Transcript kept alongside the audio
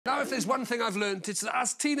Now, if there's one thing I've learned, it's that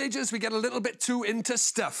as teenagers, we get a little bit too into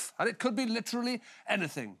stuff. And it could be literally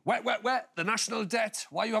anything. Wet, wet, wet, the national debt,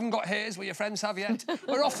 why you haven't got hairs where your friends have yet.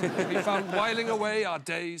 We're often to be found whiling away our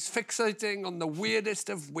days, fixating on the weirdest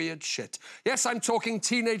of weird shit. Yes, I'm talking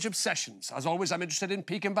teenage obsessions. As always, I'm interested in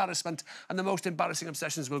peak embarrassment, and the most embarrassing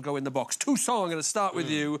obsessions will go in the box. Toussaint, I'm going to start with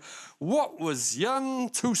you. What was young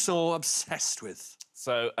Toussaint obsessed with?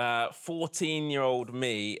 So, 14-year-old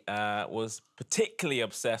me was particularly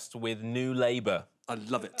obsessed with New Labour. I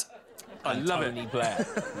love it. I love Tony Blair.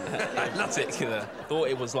 I love it. Thought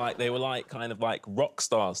it was like they were kind of like rock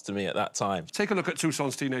stars to me at that time. Take a look at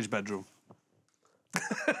Toussaint's teenage bedroom.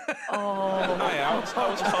 Oh, yeah, I was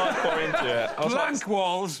hardcore into it. Blank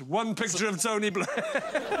walls, one picture of Tony Blair.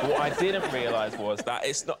 What I didn't realise was that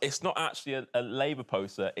it's not actually a Labour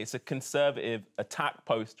poster, it's a Conservative attack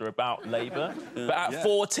poster about Labour. But at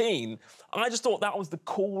 14, I just thought that was the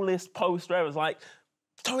coolest poster ever. It was like,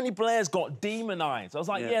 Tony Blair's got demon eyes. I was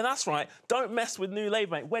like, yeah, that's right. Don't mess with New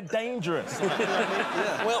Labour, mate. We're dangerous. Like, you know what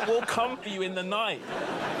I mean? We'll come for you in the night.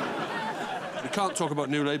 We can't talk about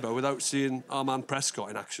New Labour without seeing our man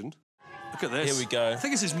Prescott in action. Look at this. Here we go. I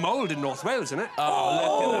think this is mould in North Wales, isn't it?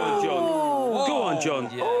 Oh, look at that, John. Oh. Go on, John.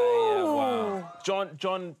 Yeah, wow.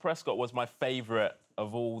 John Prescott was my favourite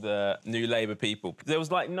of all the New Labour people. There was,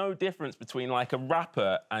 like, no difference between, like, a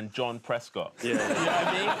rapper and John Prescott. Yeah. You know what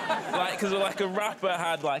I mean? Like, because, like, a rapper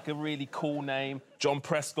had, like, a really cool name. John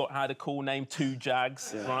Prescott had a cool name, Two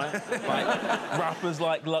Jags, right? Like, rappers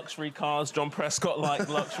like luxury cars. John Prescott liked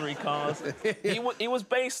luxury cars. He was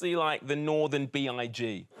basically, like, the northern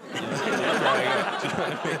B.I.G. You know?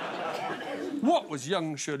 What was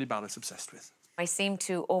young Shirley Ballas obsessed with? I seemed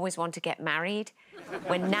to always want to get married.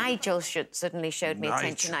 When Nigel suddenly showed me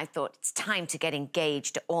attention, I thought, it's time to get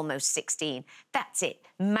engaged at almost 16. That's it.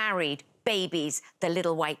 Married, babies, the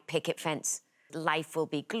little white picket fence. Life will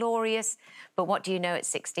be glorious. But what do you know at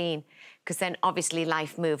 16? Because then, obviously,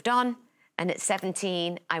 life moved on. And at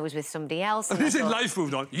 17, I was with somebody else. And you said life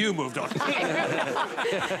moved on. You moved on.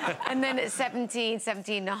 And then at 17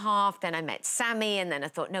 and a half, then I met Sammy, and then I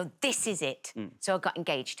thought, no, this is it. So I got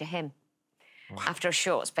engaged to him. Wow. After a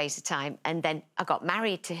short space of time, and then I got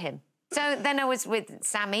married to him. So then I was with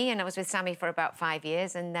Sammy, and I was with Sammy for about 5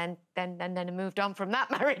 years, and then I moved on from that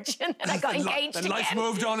marriage, and then I got engaged again. Then life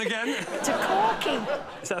moved on again? To Corky.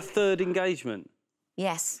 Is that a third engagement?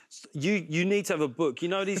 Yes. You need to have a book. You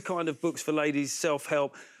know these kind of books for ladies,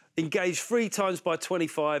 self-help. Engage 3 times by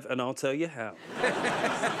 25, and I'll tell you how.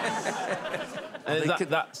 And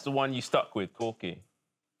that's the one you stuck with, Corky?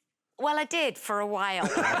 Well, I did for a while.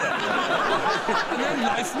 Then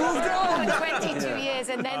life moved on. For 22 years,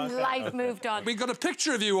 and then life moved on. We got a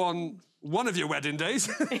picture of you on one of your wedding days.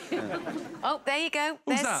 Oh, there you go.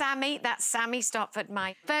 Who's There's that? Sammy. That's Sammy Stopford,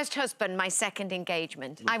 my first husband, my second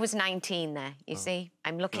engagement. I was 19 there, you see.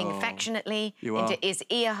 I'm looking affectionately into his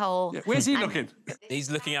ear hole. Yeah. Where's he looking? He's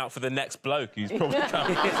looking out for the next bloke who's probably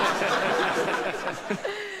coming.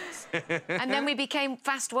 And then we became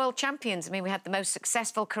fast world champions. I mean, we had the most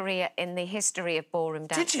successful career in the history of ballroom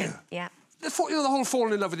dancing. Did you? Yeah. You know, the whole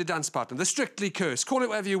falling in love with your dance partner, the strictly curse, call it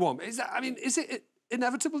whatever you want. Is it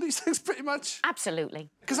inevitable, these things, pretty much? Absolutely.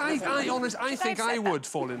 Because I think I would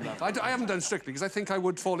fall in love. I haven't done Strictly, because I think I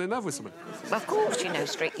would fall in love with someone. Of course, you know,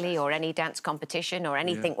 Strictly or any dance competition or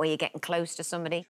anything where you're getting close to somebody.